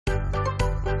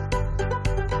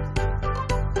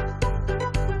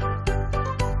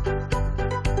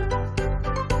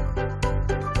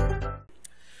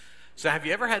So have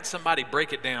you ever had somebody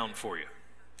break it down for you?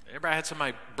 Everybody had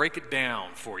somebody break it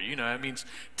down for you. You know, that means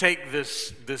take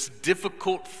this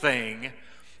difficult thing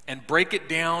and break it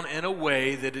down in a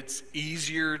way that it's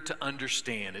easier to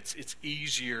understand. It's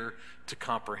easier to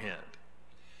comprehend.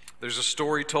 There's a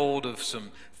story told of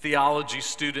some theology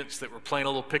students that were playing a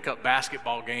little pickup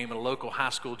basketball game at a local high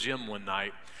school gym one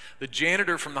night. The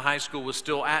janitor from the high school was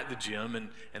still at the gym,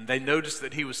 and they noticed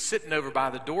that he was sitting over by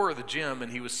the door of the gym,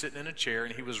 and he was sitting in a chair,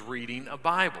 and he was reading a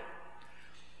Bible.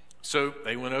 So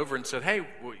they went over and said, "Hey,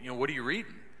 what are you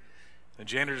reading?" The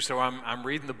janitor said, "Well, I'm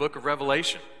reading the book of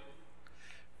Revelation."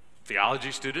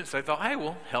 Theology students, they thought, "Hey,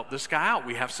 we'll help this guy out.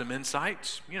 We have some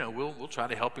insights. We'll try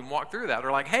to help him walk through that."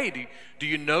 They're like, "Hey, do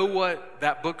you know what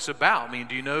that book's about? I mean,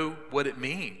 do you know what it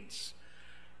means?"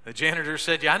 The janitor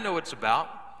said, "Yeah, I know what it's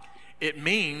about. It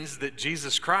means that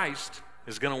Jesus Christ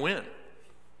is going to win."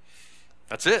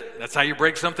 That's it. That's how you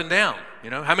break something down.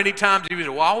 How many times do you say,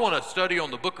 "Well, I want to study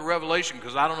on the book of Revelation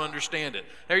because I don't understand it."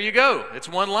 There you go. It's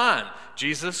one line.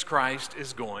 Jesus Christ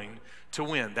is going to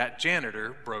win. That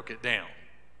janitor broke it down.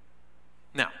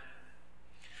 Now,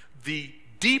 the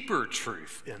deeper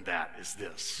truth in that is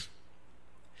this,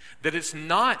 that it's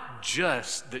not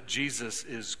just that Jesus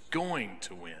is going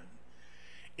to win,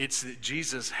 it's that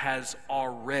Jesus has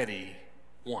already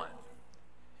won.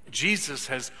 Jesus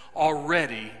has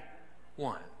already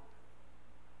won.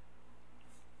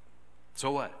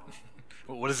 So what?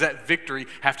 What does that victory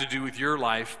have to do with your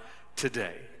life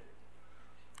today?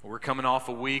 We're coming off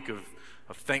a week of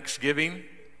Thanksgiving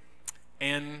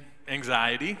and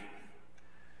anxiety,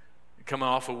 coming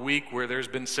off a week where there's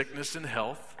been sickness and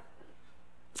health,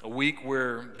 a week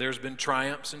where there's been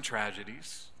triumphs and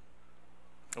tragedies,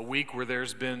 a week where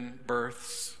there's been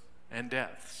births and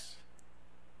deaths.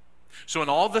 So in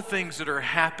all the things that are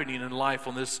happening in life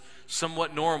on this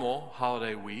somewhat normal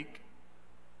holiday week,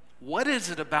 what is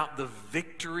it about the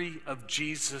victory of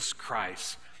Jesus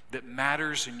Christ that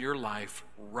matters in your life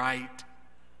right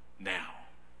now?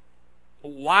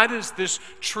 Why does this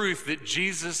truth that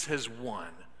Jesus has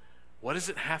won, what does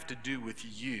it have to do with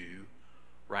you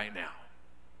right now?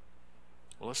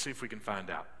 Well, let's see if we can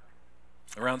find out.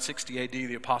 Around 60 AD,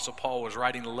 the Apostle Paul was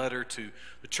writing a letter to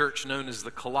the church known as the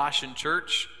Colossian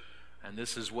church, and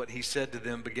this is what he said to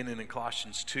them beginning in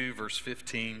Colossians 2, verse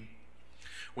 15.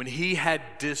 When he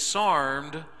had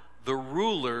disarmed the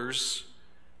rulers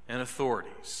and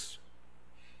authorities.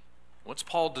 What's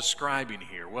Paul describing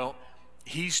here? Well,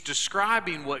 he's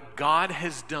describing what God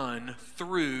has done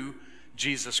through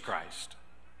Jesus Christ.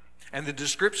 And the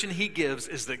description he gives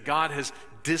is that God has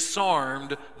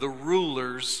disarmed the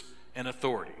rulers and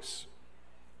authorities.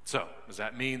 So, does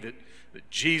that mean that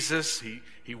Jesus,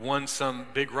 he won some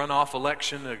big runoff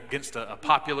election against a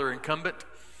popular incumbent?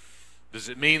 Does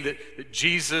it mean that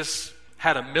Jesus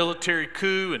had a military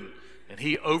coup and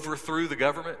he overthrew the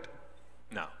government?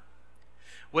 No.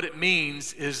 What it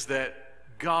means is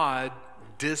that God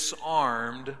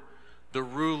disarmed the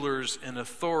rulers and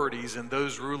authorities, and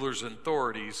those rulers and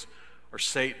authorities are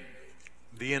Satan,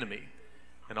 the enemy,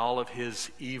 and all of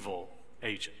his evil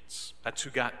agents. That's who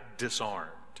got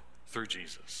disarmed through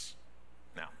Jesus.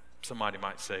 Now, somebody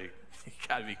might say, "You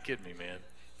gotta be kidding me, man.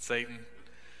 Satan,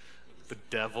 the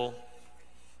devil,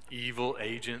 evil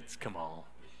agents, come on.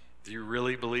 Do you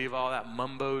really believe all that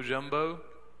mumbo jumbo?"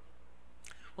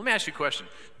 Let me ask you a question.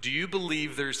 Do you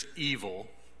believe there's evil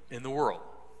in the world?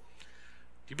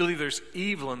 Do you believe there's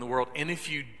evil in the world? And if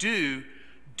you do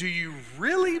you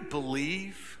really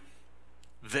believe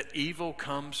that evil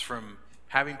comes from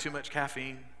having too much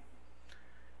caffeine,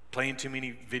 playing too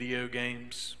many video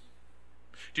games?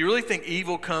 Do you really think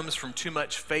evil comes from too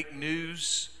much fake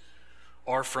news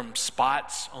or from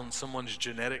spots on someone's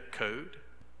genetic code?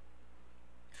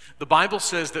 The Bible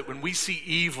says that when we see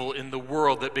evil in the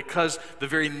world, that because the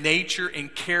very nature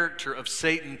and character of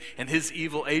Satan and his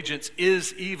evil agents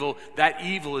is evil, that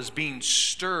evil is being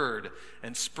stirred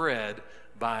and spread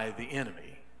by the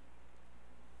enemy.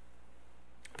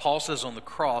 Paul says on the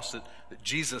cross that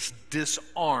Jesus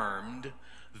disarmed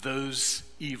those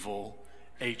evil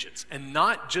agents. And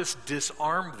not just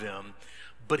disarmed them,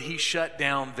 but he shut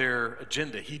down their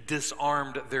agenda. He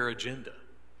disarmed their agenda.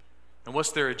 And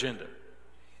what's their agenda?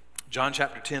 John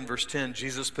chapter 10, verse 10,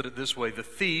 Jesus put it this way: the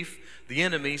thief, the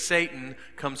enemy, Satan,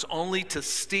 comes only to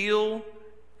steal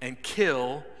and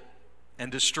kill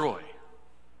and destroy.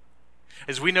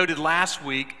 As we noted last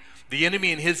week, the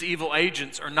enemy and his evil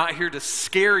agents are not here to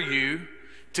scare you,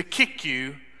 to kick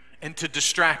you, and to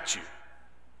distract you.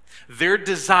 Their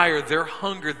desire, their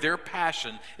hunger, their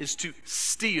passion is to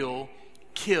steal,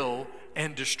 kill,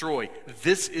 and destroy.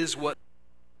 This is what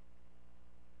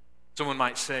someone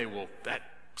might say, well,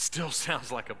 Still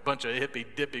sounds like a bunch of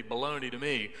hippy-dippy baloney to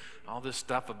me. All this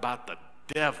stuff about the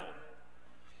devil.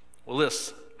 Well,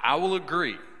 listen, I will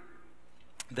agree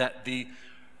that the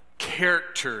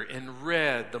character in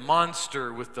red, the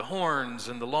monster with the horns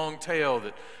and the long tail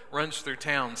that runs through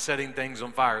town setting things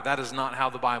on fire, that is not how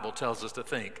the Bible tells us to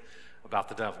think about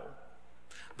the devil.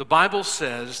 The Bible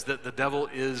says that the devil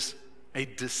is a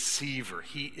deceiver.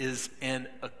 He is an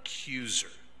accuser.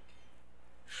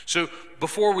 So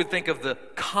before we think of the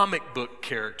comic book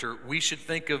character, we should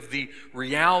think of the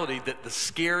reality that the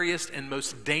scariest and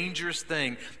most dangerous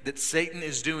thing that Satan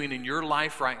is doing in your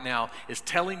life right now is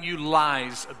telling you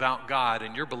lies about God,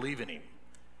 and you're believing him.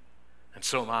 And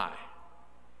so am I.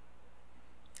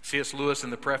 C.S. Lewis, in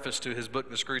the preface to his book,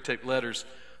 The Screwtape Letters,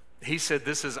 he said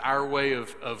this is our way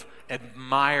of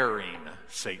admiring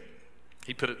Satan.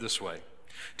 He put it this way: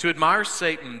 to admire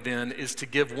Satan, then, is to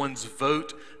give one's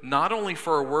vote not only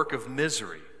for a work of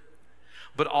misery,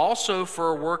 but also for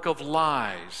a work of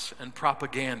lies and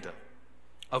propaganda,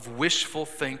 of wishful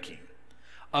thinking,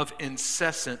 of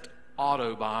incessant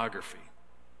autobiography.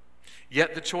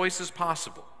 Yet the choice is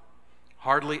possible.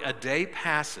 Hardly a day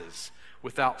passes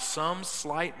without some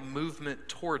slight movement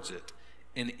towards it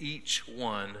in each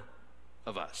one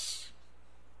of us.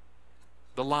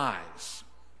 The lies,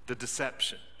 the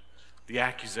deception, the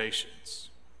accusations.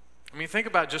 I mean, think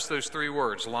about just those three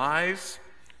words: lies,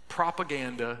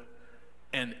 propaganda,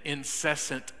 and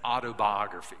incessant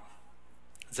autobiography.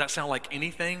 Does that sound like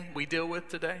anything we deal with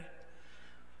today?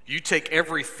 You take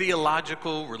every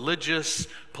theological, religious,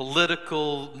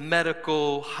 political,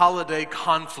 medical, holiday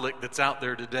conflict that's out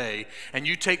there today, and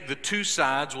you take the two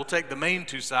sides, we'll take the main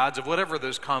two sides of whatever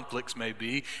those conflicts may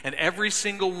be, and every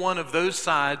single one of those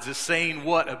sides is saying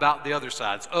what about the other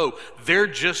sides? Oh, they're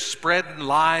just spreading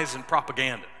lies and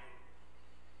propaganda.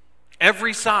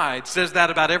 Every side says that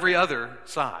about every other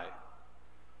side.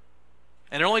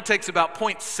 And it only takes about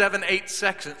 0.78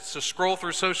 seconds to scroll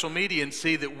through social media and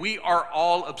see that we are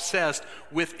all obsessed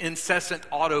with incessant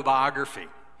autobiography.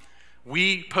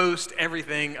 We post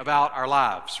everything about our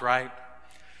lives, right?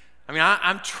 I mean,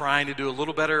 I'm trying to do a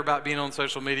little better about being on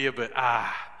social media, but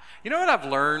you know what I've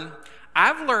learned?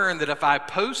 I've learned that if I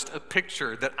post a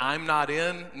picture that I'm not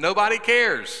in, nobody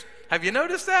cares. Have you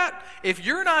noticed that? If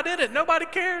you're not in it, nobody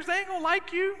cares. They ain't gonna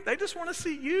like you. They just want to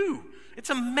see you. It's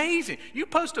amazing. You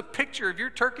post a picture of your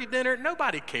turkey dinner,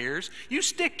 nobody cares. You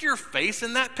stick your face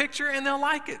in that picture and they'll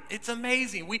like it. It's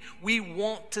amazing. We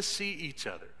want to see each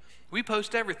other. We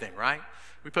post everything, right?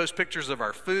 We post pictures of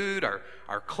our food,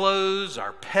 our clothes,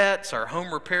 our pets, our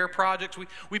home repair projects.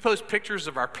 We post pictures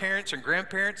of our parents and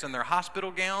grandparents and their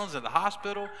hospital gowns in the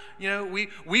hospital. You know,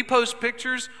 we post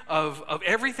pictures of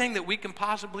everything that we can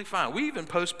possibly find. We even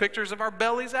post pictures of our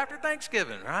bellies after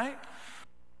Thanksgiving, right?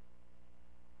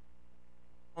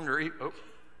 Oh,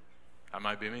 that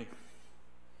might be me.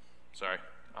 Sorry.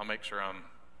 I'll make sure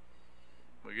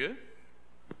we good?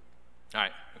 All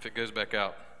right. If it goes back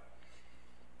out.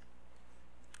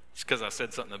 It's because I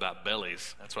said something about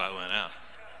bellies. That's why it went out.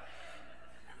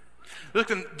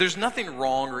 Look, there's nothing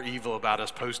wrong or evil about us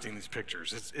posting these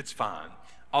pictures. It's fine.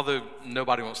 Although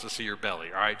nobody wants to see your belly,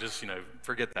 all right? Just,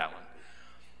 forget that one.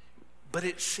 But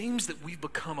it seems that we've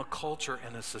become a culture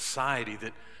and a society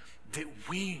that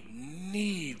we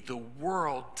need the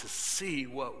world to see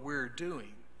what we're doing.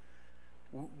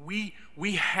 We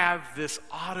have this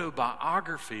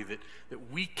autobiography that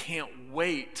we can't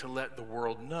wait to let the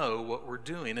world know what we're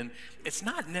doing. And it's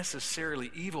not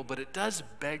necessarily evil, but it does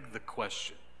beg the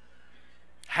question: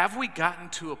 have we gotten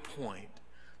to a point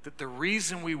that the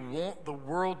reason we want the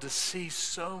world to see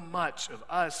so much of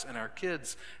us and our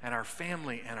kids and our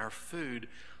family and our food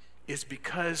is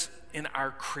because in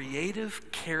our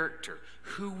creative character,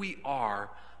 who we are,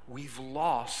 we've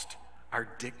lost our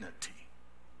dignity?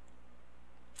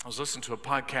 I was listening to a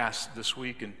podcast this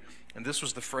week, and this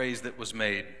was the phrase that was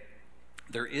made: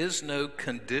 there is no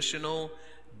conditional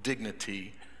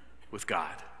dignity with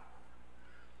God.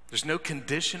 There's no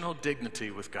conditional dignity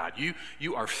with God.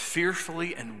 You are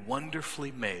fearfully and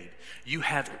wonderfully made. You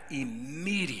have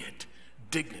immediate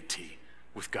dignity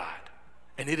with God,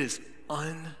 and it is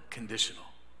unconditional.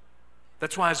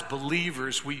 That's why as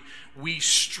believers we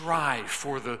strive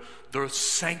for the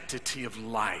sanctity of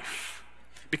life,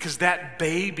 because that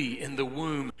baby in the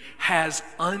womb has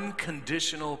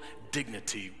unconditional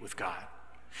dignity with God.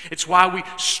 It's why we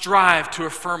strive to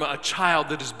affirm a child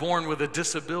that is born with a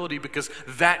disability, because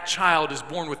that child is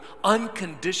born with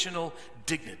unconditional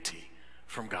dignity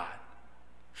from God.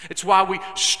 It's why we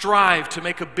strive to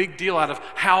make a big deal out of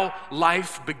how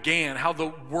life began, how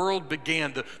the world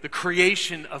began, the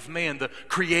creation of man, the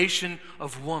creation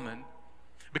of woman.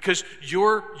 Because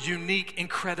your unique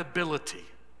incredibility,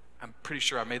 I'm pretty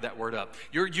sure I made that word up,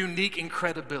 your unique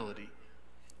incredibility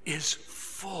is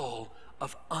full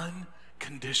of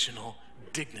unconditional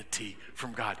dignity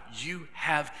from God. You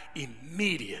have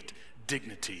immediate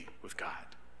dignity with God.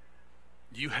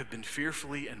 You have been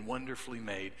fearfully and wonderfully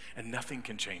made, and nothing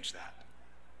can change that.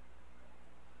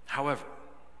 However,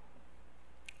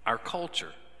 our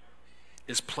culture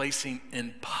is placing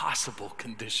impossible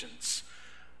conditions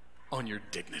on your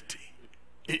dignity.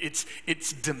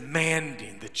 It's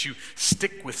demanding that you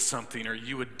stick with something, or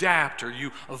you adapt, or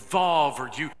you evolve, or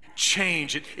you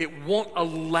change. It won't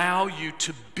allow you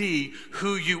to be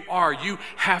who you are. You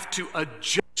have to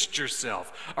adjust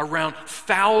yourself around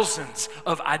thousands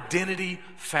of identity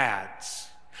fads.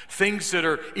 Things that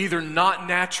are either not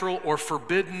natural or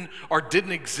forbidden or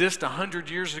didn't exist 100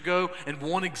 years ago and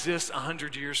won't exist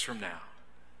 100 years from now.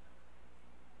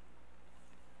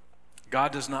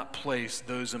 God does not place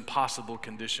those impossible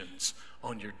conditions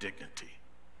on your dignity.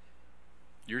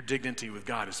 Your dignity with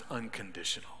God is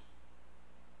unconditional.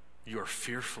 You are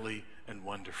fearfully and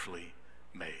wonderfully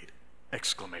made!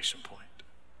 Exclamation point.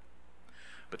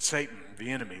 But Satan,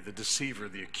 the enemy, the deceiver,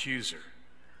 the accuser,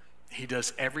 he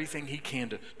does everything he can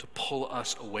to pull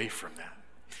us away from that.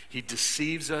 He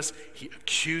deceives us, he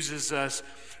accuses us,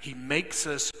 he makes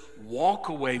us walk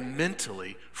away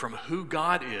mentally from who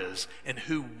God is and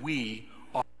who we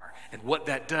are. And what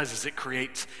that does is it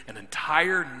creates an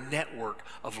entire network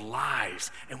of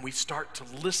lies, and we start to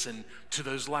listen to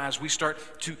those lies. We start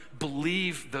to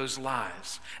believe those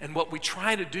lies. And what we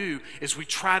try to do is we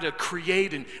try to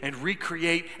create and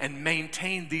recreate and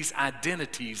maintain these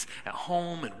identities at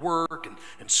home and work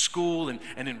and school and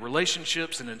in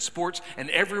relationships and in sports and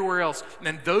everywhere else.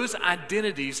 And those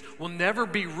identities will never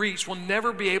be reached, will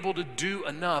never be able to do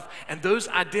enough, and those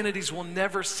identities will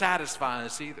never satisfy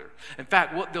us either. In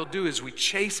fact, what they'll do is we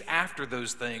chase after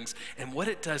those things, and what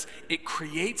it does, it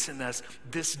creates in us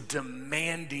this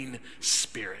demanding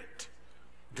spirit,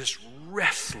 this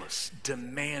restless,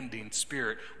 demanding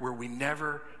spirit where we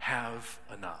never have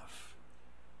enough.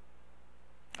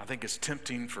 I think it's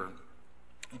tempting for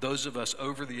those of us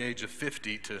over the age of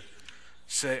 50 to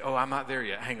say, oh, I'm not there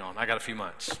yet. Hang on, I got a few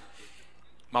months.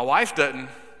 My wife doesn't.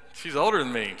 She's older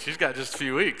than me. She's got just a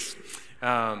few weeks.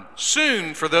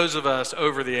 Soon, for those of us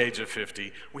over the age of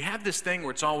 50, we have this thing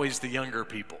where it's always the younger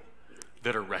people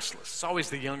that are restless. It's always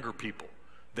the younger people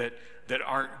that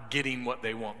aren't getting what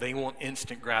they want. They want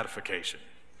instant gratification.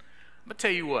 I'm going to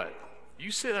tell you what,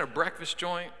 you sit at a breakfast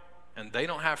joint and they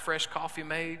don't have fresh coffee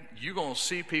made, you're going to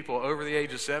see people over the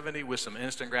age of 70 with some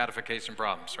instant gratification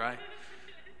problems, right?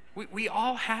 We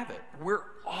all have it. We're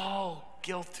all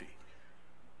guilty.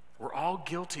 We're all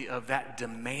guilty of that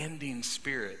demanding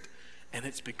spirit, and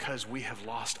it's because we have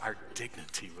lost our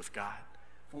dignity with God.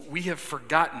 We have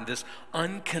forgotten this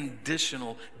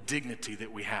unconditional dignity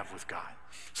that we have with God.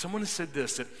 Someone has said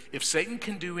this, that if Satan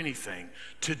can do anything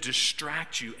to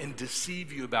distract you and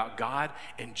deceive you about God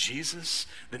and Jesus,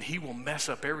 then he will mess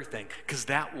up everything, because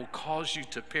that will cause you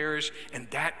to perish, and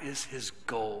that is his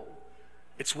goal.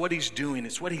 It's what he's doing.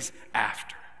 It's what he's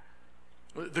after.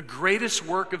 The greatest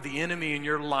work of the enemy in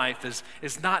your life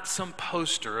is not some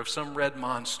poster of some red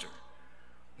monster.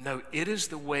 No, it is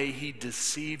the way he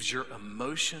deceives your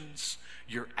emotions,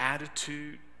 your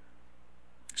attitude,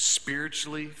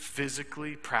 spiritually,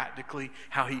 physically, practically,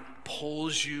 how he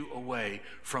pulls you away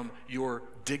from your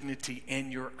dignity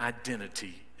and your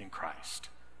identity in Christ.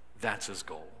 That's his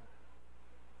goal.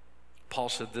 Paul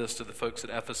said this to the folks at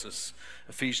Ephesus,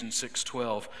 Ephesians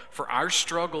 6:12, "For our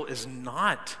struggle is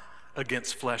not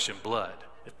against flesh and blood."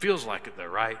 It feels like it though,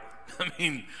 right? I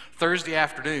mean, Thursday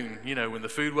afternoon, when the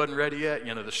food wasn't ready yet,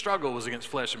 the struggle was against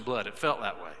flesh and blood. It felt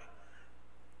that way.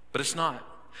 But it's not.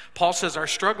 Paul says our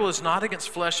struggle is not against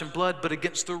flesh and blood, but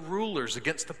against the rulers,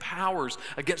 against the powers,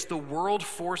 against the world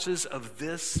forces of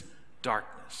this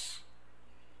darkness.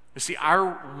 You see,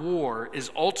 our war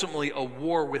is ultimately a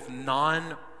war with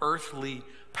non-earthly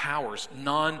powers,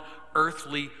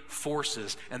 non-earthly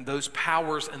forces, and those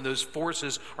powers and those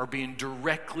forces are being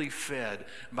directly fed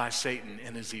by Satan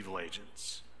and his evil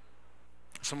agents.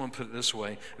 Someone put it this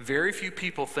way: very few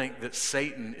people think that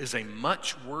Satan is a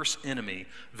much worse enemy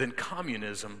than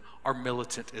communism or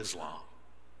militant Islam,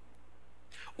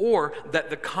 or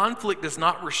that the conflict is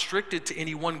not restricted to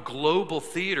any one global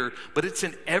theater, but it's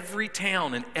in every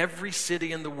town and every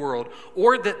city in the world,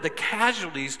 or that the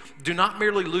casualties do not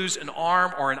merely lose an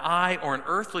arm or an eye or an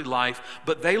earthly life,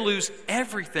 but they lose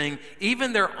everything,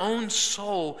 even their own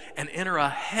soul, and enter a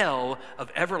hell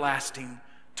of everlasting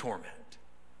torment.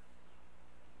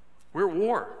 We're at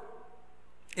war.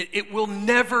 It will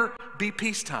never be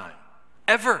peacetime,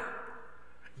 ever.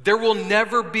 There will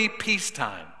never be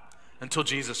peacetime until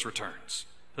Jesus returns.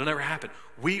 It'll never happen.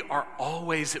 We are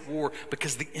always at war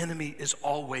because the enemy is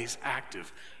always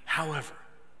active. However,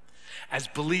 as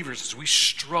believers, as we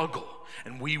struggle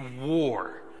and we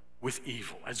war with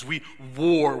evil, as we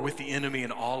war with the enemy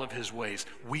in all of his ways,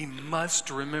 we must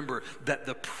remember that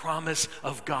the promise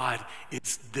of God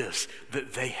is this,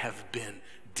 that they have been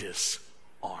disarmed.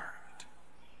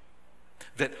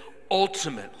 That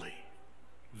ultimately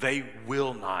they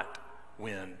will not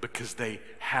win because they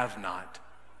have not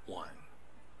won.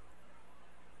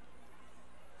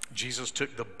 Jesus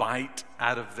took the bite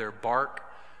out of their bark.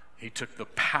 He took the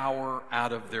power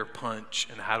out of their punch.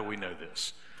 And how do we know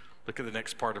this? Look at the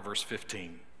next part of verse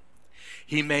 15.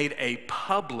 He made a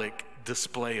public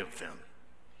display of them.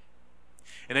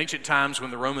 In ancient times,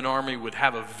 when the Roman army would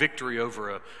have a victory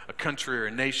over a country or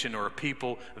a nation or a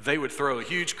people, they would throw a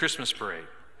huge Christmas parade.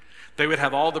 They would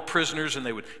have all the prisoners and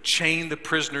they would chain the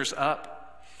prisoners up.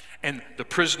 And the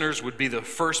prisoners would be the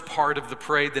first part of the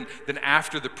parade. Then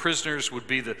after the prisoners would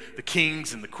be the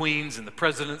kings and the queens and the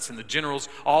presidents and the generals,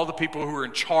 all the people who were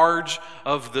in charge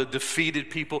of the defeated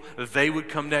people, they would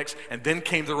come next. And then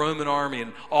came the Roman army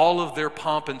and all of their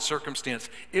pomp and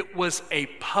circumstance. It was a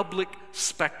public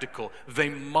spectacle. They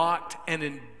mocked and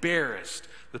embarrassed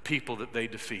the people that they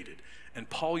defeated. And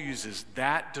Paul uses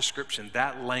that description,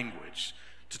 that language,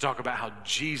 to talk about how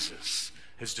Jesus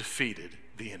has defeated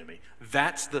the enemy.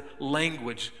 That's the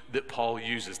language that Paul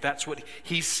uses. That's what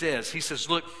he says. He says,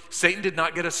 look, Satan did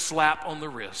not get a slap on the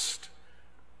wrist.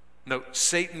 No,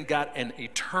 Satan got an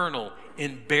eternal,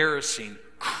 embarrassing,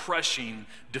 crushing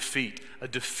defeat. A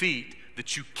defeat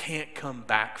that you can't come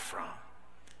back from.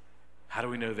 How do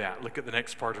we know that? Look at the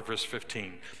next part of verse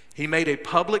 15. He made a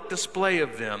public display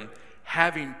of them,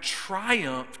 having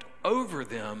triumphed over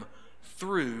them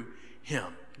through him.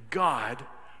 God,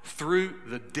 through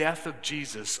the death of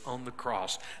Jesus on the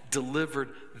cross, delivered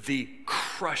the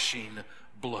crushing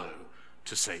blow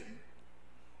to Satan.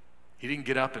 He didn't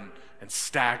get up and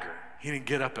stagger. He didn't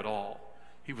get up at all.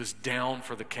 He was down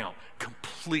for the count,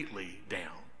 completely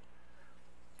down.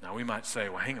 Now we might say,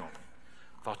 well, hang on.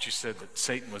 I thought you said that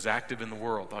Satan was active in the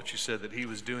world. I thought you said that he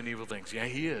was doing evil things. Yeah,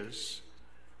 he is.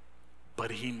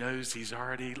 But he knows he's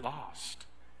already lost.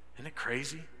 Isn't it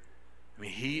crazy? I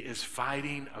mean, he is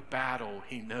fighting a battle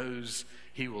he knows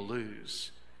he will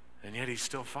lose, and yet he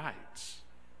still fights.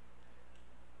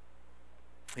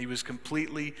 He was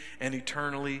completely and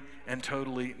eternally and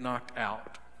totally knocked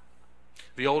out.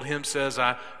 The old hymn says,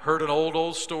 I heard an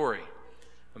old story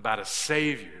about a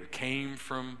Savior who came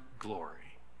from glory.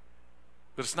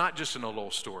 But it's not just an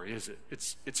old story, is it?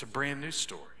 It's a brand new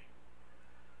story.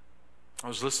 I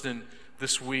was listening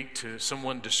this week to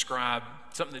someone describe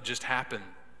something that just happened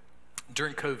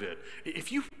during COVID.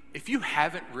 If you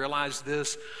haven't realized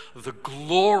this, the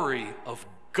glory of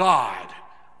God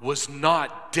was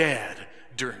not dead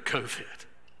during COVID.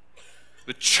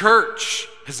 The church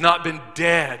has not been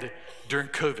dead during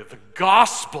COVID. The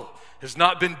gospel has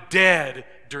not been dead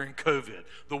during COVID.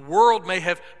 The world may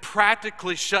have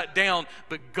practically shut down,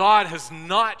 but God has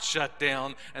not shut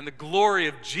down, and the glory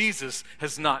of Jesus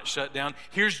has not shut down.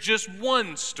 Here's just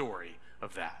one story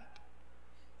of that.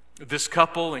 This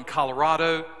couple in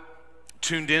Colorado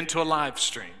tuned into a live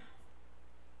stream.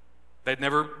 They'd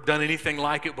never done anything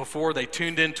like it before. They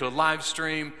tuned into a live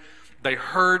stream. They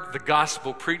heard the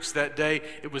gospel preached that day.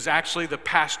 It was actually the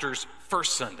pastor's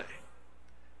first Sunday.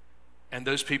 And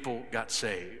those people got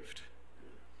saved.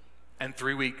 And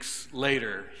 3 weeks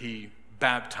later, he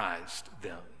baptized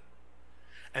them.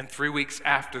 And 3 weeks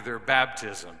after their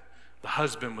baptism, the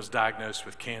husband was diagnosed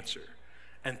with cancer.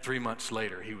 And 3 months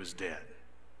later, he was dead.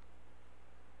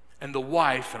 And the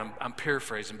wife, and I'm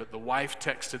paraphrasing, but the wife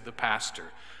texted the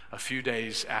pastor a few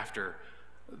days after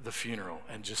the funeral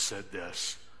and just said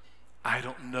this, I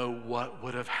don't know what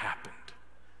would have happened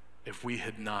if we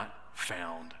had not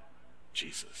found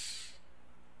Jesus.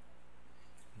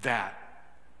 That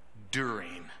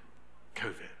during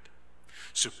COVID.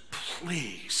 So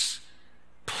please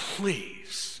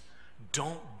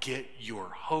don't get your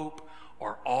hope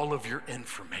or all of your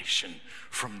information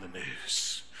from the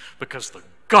news. Because the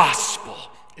gospel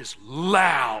is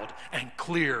loud and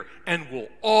clear and will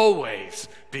always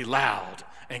be loud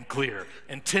and clear.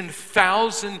 And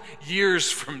 10,000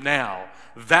 years from now,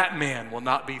 that man will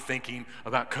not be thinking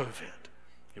about COVID.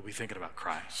 He'll be thinking about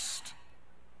Christ.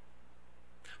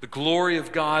 The glory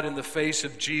of God in the face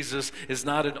of Jesus is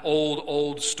not an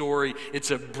old story.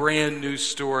 It's a brand new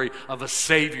story of a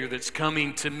Savior that's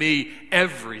coming to me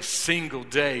every single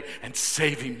day and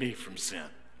saving me from sin.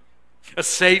 A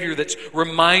Savior that's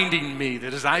reminding me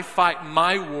that as I fight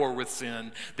my war with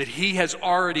sin, that He has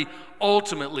already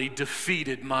ultimately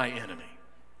defeated my enemy.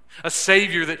 A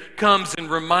Savior that comes and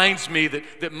reminds me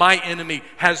that my enemy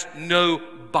has no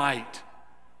bite.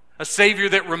 A Savior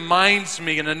that reminds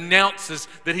me and announces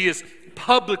that He has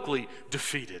publicly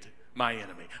defeated my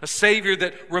enemy. A Savior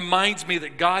that reminds me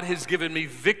that God has given me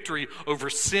victory over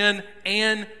sin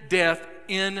and death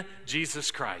in Jesus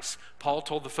Christ. Paul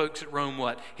told the folks at Rome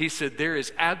what? He said, there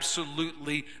is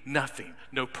absolutely nothing,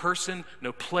 no person,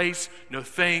 no place, no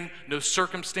thing, no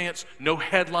circumstance, no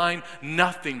headline,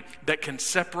 nothing that can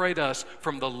separate us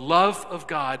from the love of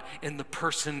God in the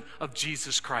person of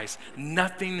Jesus Christ.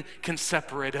 Nothing can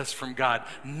separate us from God.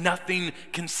 Nothing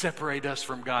can separate us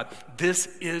from God. This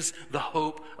is the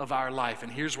hope of our life.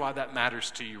 And here's why that matters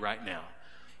to you right now.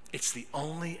 It's the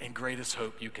only and greatest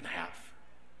hope you can have.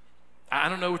 I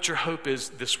don't know what your hope is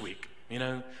this week.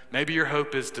 Maybe your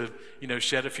hope is to,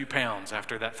 shed a few pounds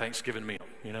after that Thanksgiving meal.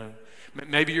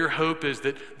 Maybe your hope is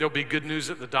that there'll be good news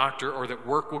at the doctor, or that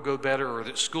work will go better, or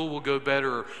that school will go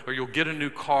better, or you'll get a new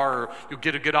car, or you'll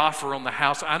get a good offer on the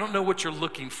house. I don't know what you're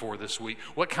looking for this week,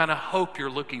 what kind of hope you're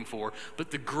looking for,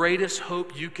 but the greatest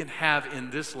hope you can have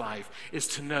in this life is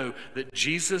to know that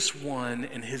Jesus won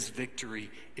and His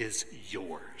victory is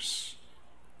yours.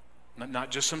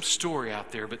 Not just some story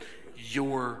out there, but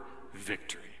your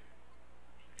victory.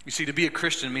 You see, to be a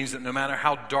Christian means that no matter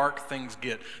how dark things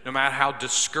get, no matter how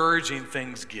discouraging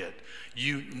things get,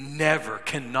 you never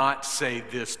cannot say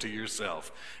this to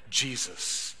yourself: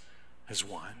 Jesus has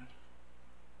won.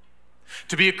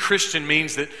 To be a Christian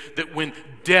means that when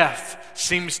death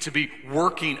seems to be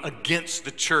working against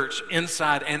the church,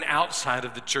 inside and outside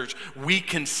of the church, we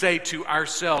can say to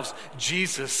ourselves,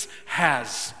 Jesus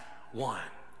has won.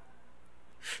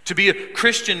 To be a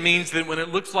Christian means that when it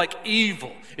looks like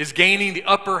evil is gaining the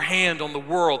upper hand on the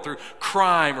world through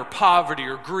crime or poverty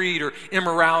or greed or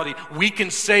immorality, we can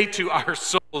say to our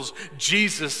souls,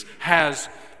 Jesus has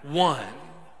won.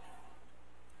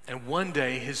 And one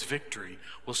day His victory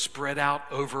will spread out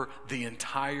over the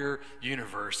entire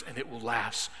universe, and it will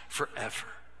last forever.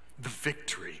 The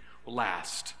victory will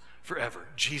last forever.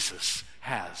 Jesus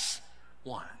has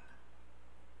won.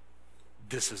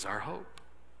 This is our hope.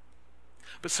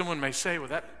 But someone may say, well,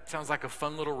 that sounds like a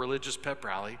fun little religious pep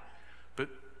rally, but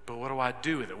what do I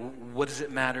do with it? What does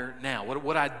it matter now? What do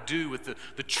I do with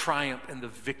the triumph and the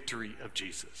victory of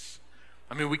Jesus?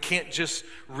 I mean, we can't just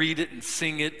read it and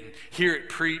sing it and hear it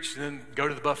preached and then go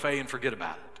to the buffet and forget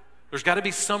about it. There's got to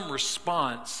be some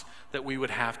response that we would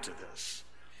have to this.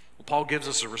 Well, Paul gives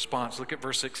us a response. Look at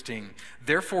verse 16.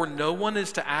 Therefore, no one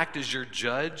is to act as your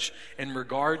judge in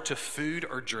regard to food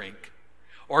or drink,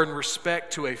 or in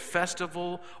respect to a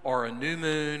festival or a new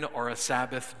moon or a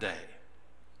Sabbath day.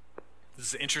 This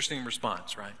is an interesting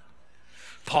response, right?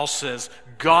 Paul says,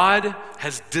 God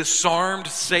has disarmed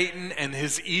Satan and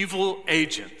his evil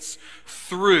agents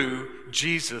through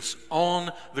Jesus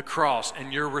on the cross.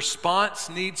 And your response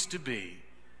needs to be,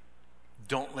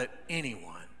 don't let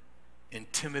anyone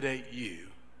intimidate you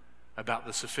about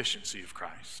the sufficiency of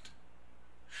Christ.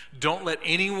 Don't let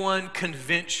anyone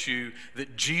convince you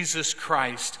that Jesus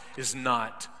Christ is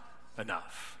not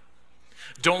enough.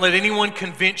 Don't let anyone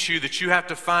convince you that you have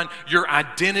to find your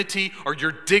identity or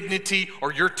your dignity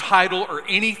or your title or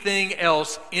anything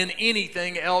else in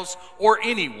anything else or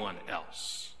anyone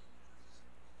else.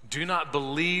 Do not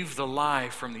believe the lie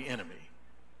from the enemy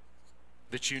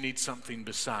that you need something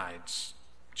besides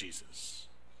Jesus.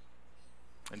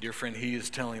 And dear friend, he is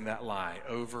telling that lie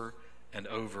over and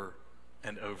over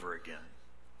and over again.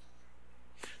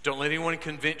 Don't let anyone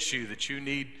convince you that you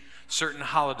need certain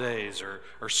holidays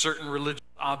or certain religious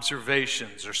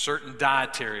observations or certain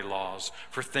dietary laws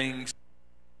for things.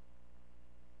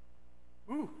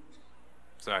 Ooh,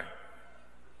 sorry.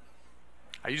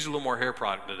 I used a little more hair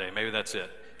product today. Maybe that's it.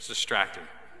 It's distracting.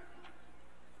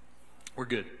 We're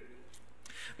good.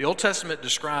 The Old Testament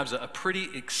describes a pretty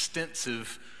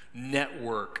extensive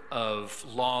network of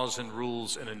laws and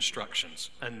rules and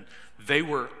instructions. And they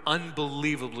were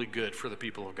unbelievably good for the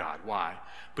people of God. Why?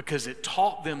 Because it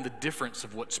taught them the difference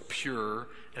of what's pure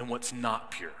and what's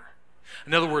not pure.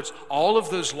 In other words, all of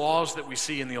those laws that we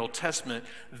see in the Old Testament,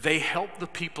 they help the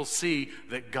people see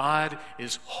that God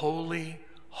is holy,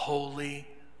 holy,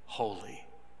 holy.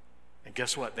 And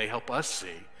guess what? They help us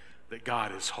see that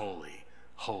God is holy,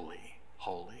 holy,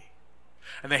 holy.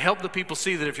 And they help the people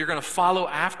see that if you're going to follow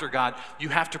after God, you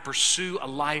have to pursue a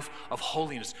life of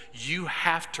holiness. You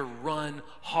have to run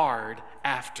hard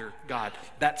after God.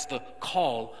 That's the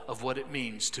call of what it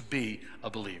means to be a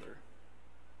believer.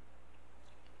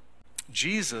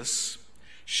 Jesus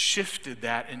shifted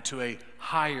that into a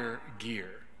higher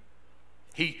gear.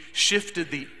 He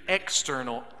shifted the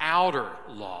external, outer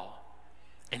law,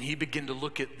 and he began to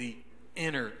look at the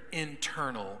inner,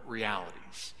 internal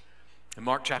realities. In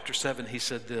Mark chapter 7, he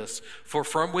said this, "For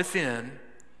from within,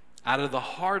 out of the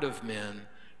heart of men,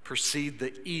 proceed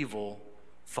the evil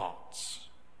thoughts."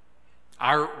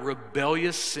 Our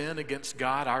rebellious sin against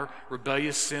God, our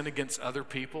rebellious sin against other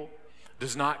people,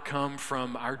 does not come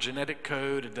from our genetic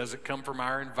code. It doesn't come from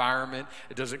our environment.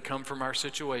 It doesn't come from our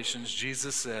situations.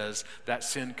 Jesus says that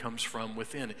sin comes from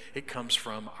within. It comes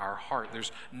from our heart.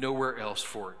 There's nowhere else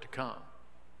for it to come.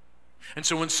 And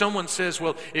so when someone says,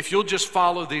 well, if you'll just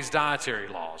follow these dietary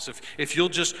laws, if you'll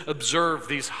just observe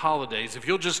these holidays, if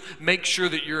you'll just make sure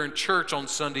that you're in church on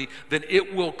Sunday, then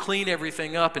it will clean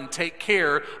everything up and take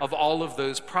care of all of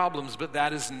those problems. But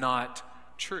that is not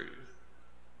true.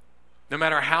 No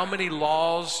matter how many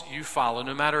laws you follow,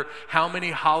 no matter how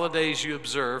many holidays you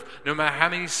observe, no matter how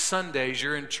many Sundays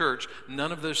you're in church,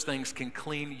 none of those things can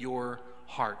clean your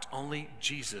heart. Only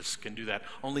Jesus can do that.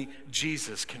 Only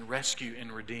Jesus can rescue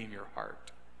and redeem your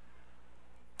heart.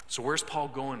 So where's Paul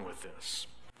going with this?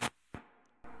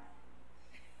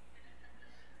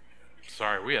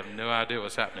 Sorry, we have no idea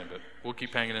what's happening, but we'll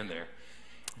keep hanging in there.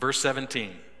 Verse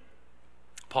 17,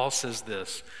 Paul says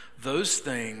this, "Those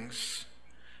things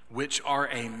which are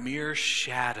a mere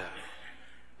shadow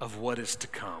of what is to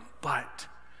come, but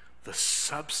the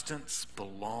substance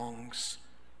belongs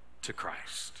to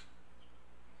Christ."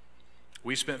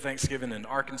 We spent Thanksgiving in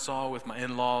Arkansas with my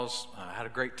in-laws. I had a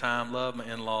great time, love my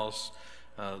in-laws,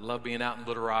 love being out in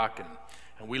Little Rock.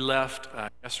 And we left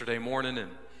yesterday morning,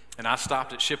 and I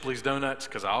stopped at Shipley's Donuts,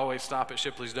 because I always stop at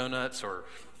Shipley's Donuts or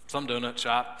some donut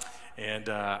shop. And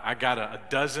I got a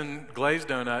dozen glazed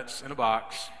donuts in a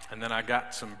box, and then I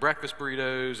got some breakfast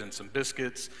burritos and some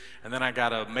biscuits, and then I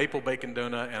got a maple bacon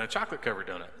donut and a chocolate-covered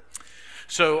donut.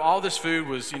 So all this food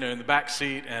was, in the back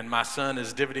seat, and my son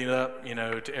is divvying it up,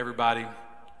 to everybody.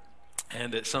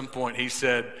 And at some point he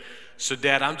said, "So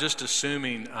Dad, I'm just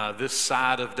assuming this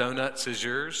side of donuts is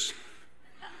yours?"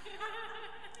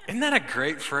 Isn't that a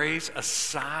great phrase? A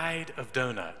side of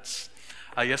donuts.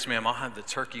 Yes, ma'am, I'll have the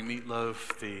turkey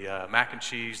meatloaf, the mac and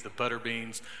cheese, the butter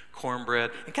beans,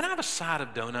 cornbread. And can I have a side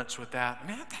of donuts with that? I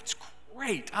mean, that's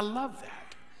great. I love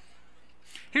that.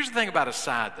 Here's the thing about a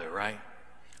side, though, right?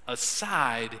 A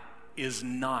side is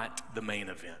not the main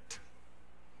event.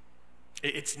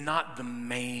 It's not the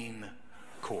main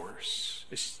course.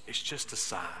 It's just a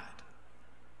side.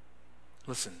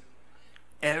 Listen,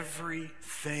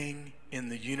 everything in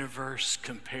the universe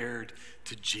compared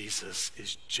to Jesus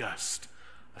is just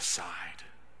a side.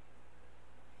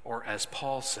 Or as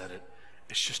Paul said it,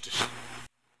 it's just a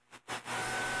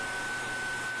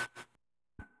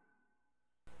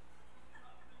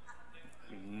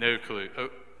no clue. Oh,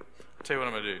 I'll tell you what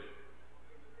I'm going to do.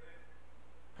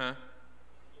 Huh?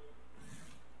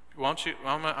 Why don't you,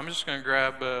 I'm just going to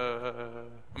grab, I'm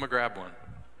going to grab one.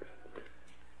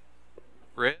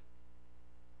 Red?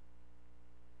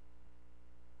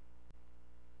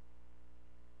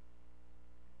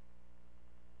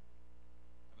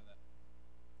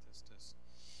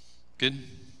 Good?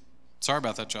 Sorry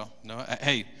about that, y'all. No,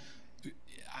 hey,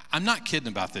 I'm not kidding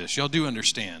about this. Y'all do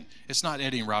understand. It's not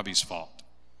Eddie and Robbie's fault.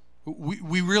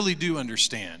 We really do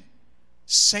understand.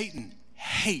 Satan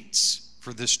hates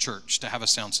for this church to have a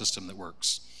sound system that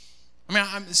works. I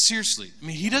mean, seriously. I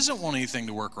mean, he doesn't want anything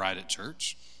to work right at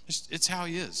church. It's how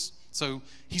he is. So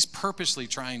he's purposely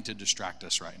trying to distract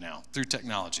us right now through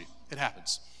technology. It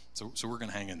happens. So we're going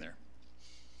to hang in there.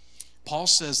 Paul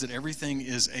says that everything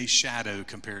is a shadow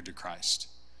compared to Christ.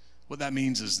 What that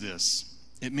means is this.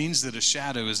 It means that a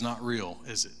shadow is not real,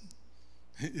 is it?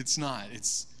 It's not.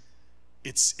 It's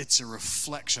a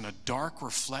reflection, a dark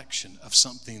reflection of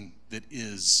something that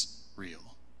is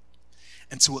real.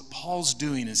 And so what Paul's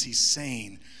doing is he's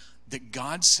saying that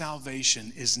God's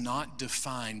salvation is not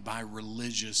defined by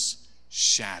religious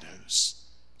shadows.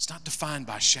 It's not defined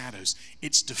by shadows.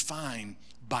 It's defined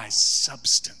by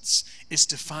substance. It's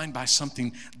defined by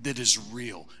something that is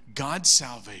real. God's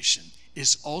salvation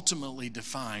is ultimately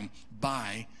defined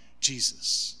by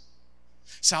Jesus.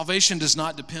 Salvation does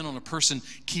not depend on a person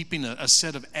keeping a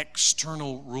set of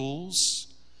external rules.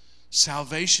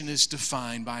 Salvation is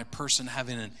defined by a person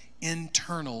having an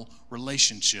internal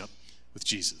relationship with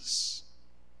Jesus.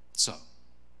 So,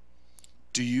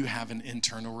 do you have an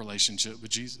internal relationship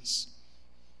with Jesus?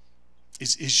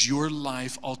 Is your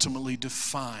life ultimately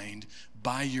defined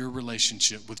by your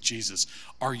relationship with Jesus?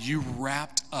 Are you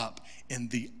wrapped up in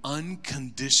the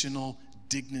unconditional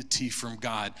dignity from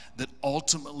God that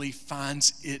ultimately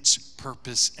finds its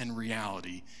purpose and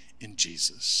reality in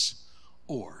Jesus?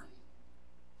 Or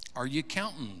are you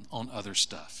counting on other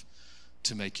stuff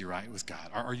to make you right with God?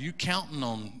 Are you counting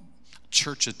on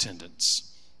church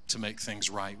attendance to make things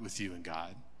right with you and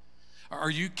God? Are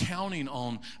you counting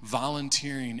on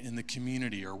volunteering in the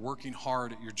community or working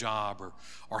hard at your job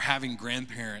or having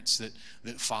grandparents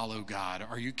that follow God?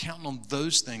 Are you counting on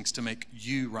those things to make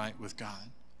you right with God?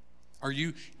 Are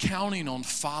you counting on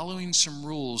following some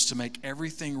rules to make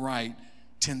everything right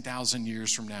 10,000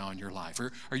 years from now in your life?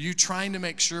 Or are you trying to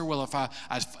make sure, well, if I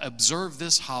observe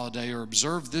this holiday or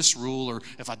observe this rule, or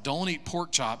if I don't eat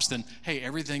pork chops, then, hey,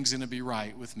 everything's going to be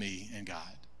right with me and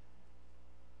God?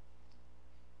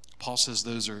 Paul says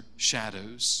those are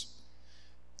shadows.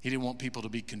 He didn't want people to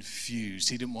be confused.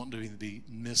 He didn't want them to be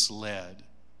misled.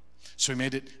 So he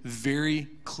made it very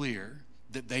clear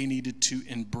that they needed to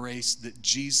embrace that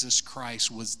Jesus Christ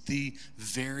was the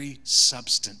very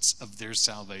substance of their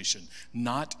salvation.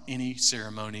 Not any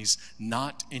ceremonies,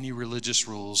 not any religious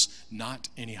rules, not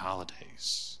any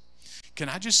holidays. Can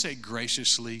I just say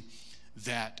graciously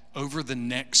that over the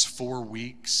next 4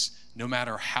 weeks, no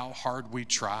matter how hard we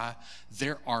try,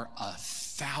 there are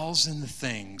 1,000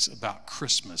 things about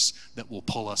Christmas that will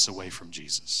pull us away from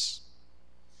Jesus.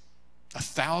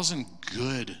 1,000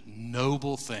 good,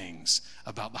 noble things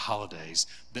about the holidays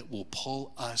that will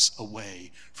pull us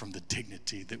away from the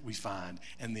dignity that we find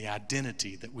and the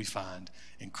identity that we find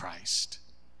in Christ.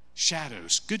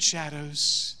 Shadows, good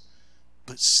shadows,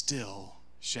 but still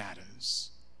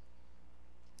shadows.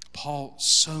 Paul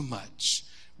so much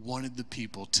wanted the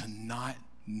people to not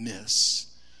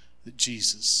miss that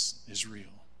Jesus is real.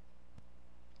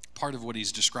 Part of what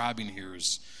he's describing here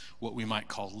is what we might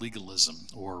call legalism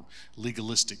or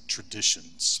legalistic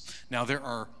traditions. Now, there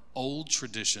are old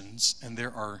traditions and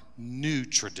there are new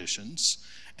traditions,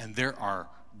 and there are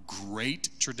great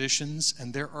traditions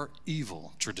and there are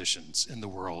evil traditions in the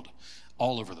world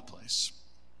all over the place.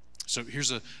 So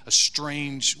here's a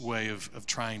strange way of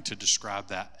trying to describe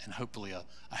that, and hopefully a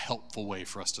helpful way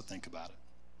for us to think about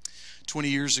it. 20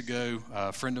 years ago,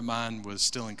 a friend of mine was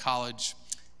still in college.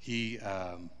 He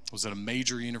was at a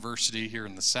major university here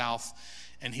in the South,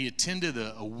 and he attended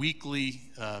a weekly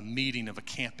meeting of a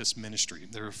campus ministry.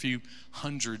 There were a few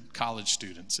hundred college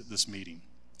students at this meeting.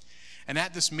 And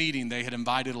at this meeting, they had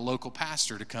invited a local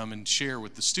pastor to come and share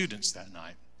with the students that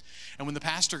night. And when the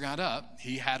pastor got up,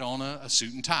 he had on a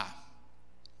suit and tie.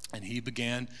 And he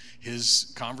began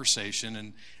his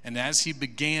conversation. And as he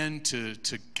began to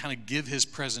kind of give his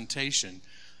presentation,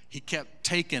 he kept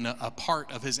taking a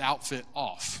part of his outfit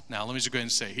off. Now, let me just go ahead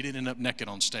and say, he didn't end up naked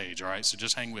on stage, all right? So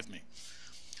just hang with me.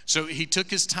 So he took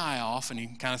his tie off and he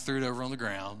kind of threw it over on the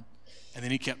ground. And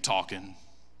then he kept talking.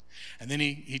 And then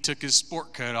he took his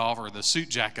sport coat off, or the suit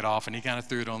jacket off, and he kind of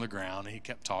threw it on the ground, and he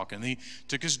kept talking. And he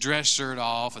took his dress shirt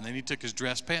off, and then he took his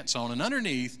dress pants on, and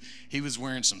underneath, he was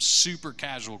wearing some super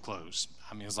casual clothes.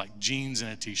 I mean, it was like jeans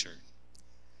and a t-shirt.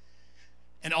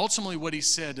 And ultimately what he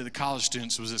said to the college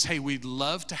students was this: hey, we'd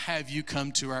love to have you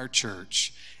come to our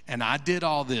church, and I did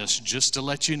all this just to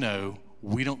let you know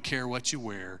we don't care what you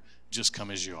wear, just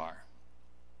come as you are.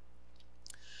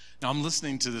 Now, I'm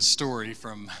listening to this story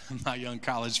from my young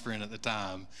college friend at the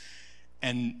time,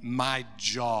 and my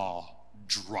jaw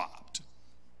dropped.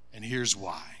 And here's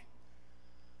why.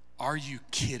 Are you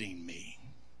kidding me?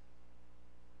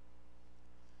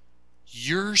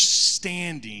 You're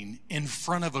standing in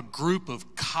front of a group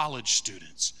of college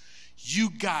students.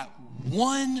 You got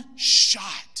one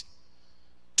shot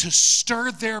to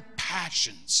stir their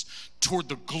passions toward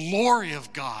the glory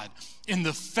of God in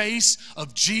the face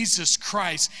of Jesus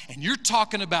Christ. And you're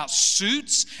talking about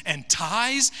suits and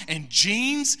ties and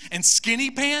jeans and skinny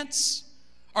pants?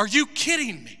 Are you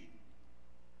kidding me?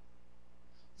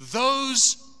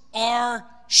 Those are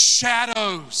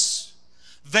shadows.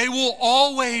 They will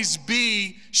always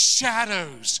be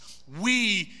shadows.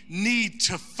 We need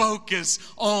to focus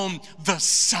on the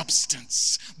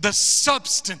substance. The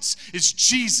substance is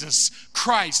Jesus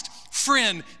Christ.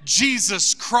 Friend,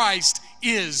 Jesus Christ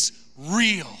is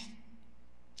real.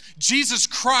 Jesus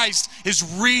Christ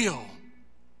is real.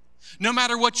 No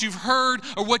matter what you've heard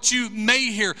or what you may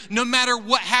hear, no matter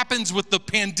what happens with the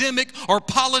pandemic or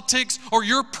politics or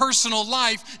your personal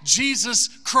life, Jesus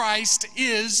Christ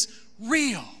is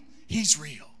real. He's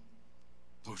real.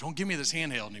 Oh, don't give me this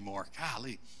handheld anymore.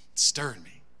 Golly, it's stirring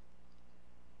me.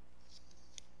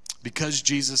 Because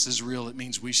Jesus is real, it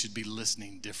means we should be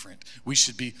listening different. We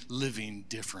should be living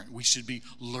different. We should be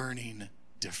learning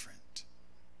different.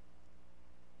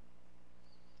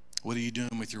 What are you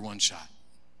doing with your one shot?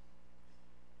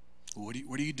 What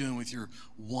are you doing with your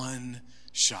one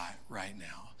shot right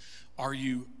now? Are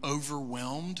you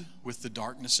overwhelmed with the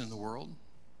darkness in the world?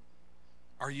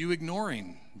 are you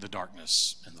ignoring the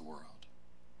darkness in the world?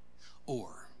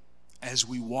 Or, as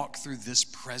we walk through this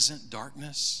present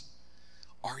darkness,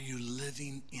 are you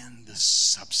living in the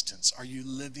substance? Are you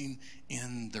living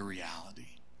in the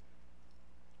reality?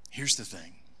 Here's the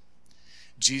thing.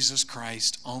 Jesus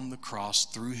Christ on the cross,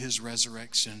 through his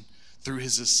resurrection, through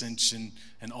his ascension,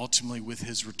 and ultimately with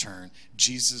his return,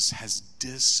 Jesus has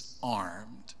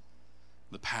disarmed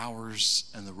the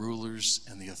powers and the rulers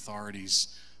and the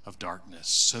authorities of darkness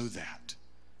so that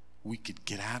we could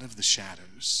get out of the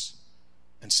shadows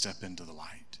and step into the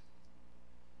light.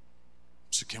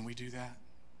 So can we do that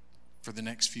for the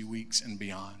next few weeks and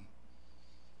beyond?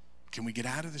 Can we get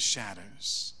out of the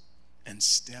shadows and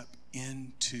step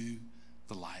into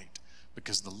the light?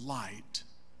 Because the light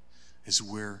is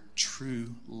where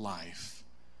true life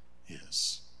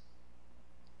is.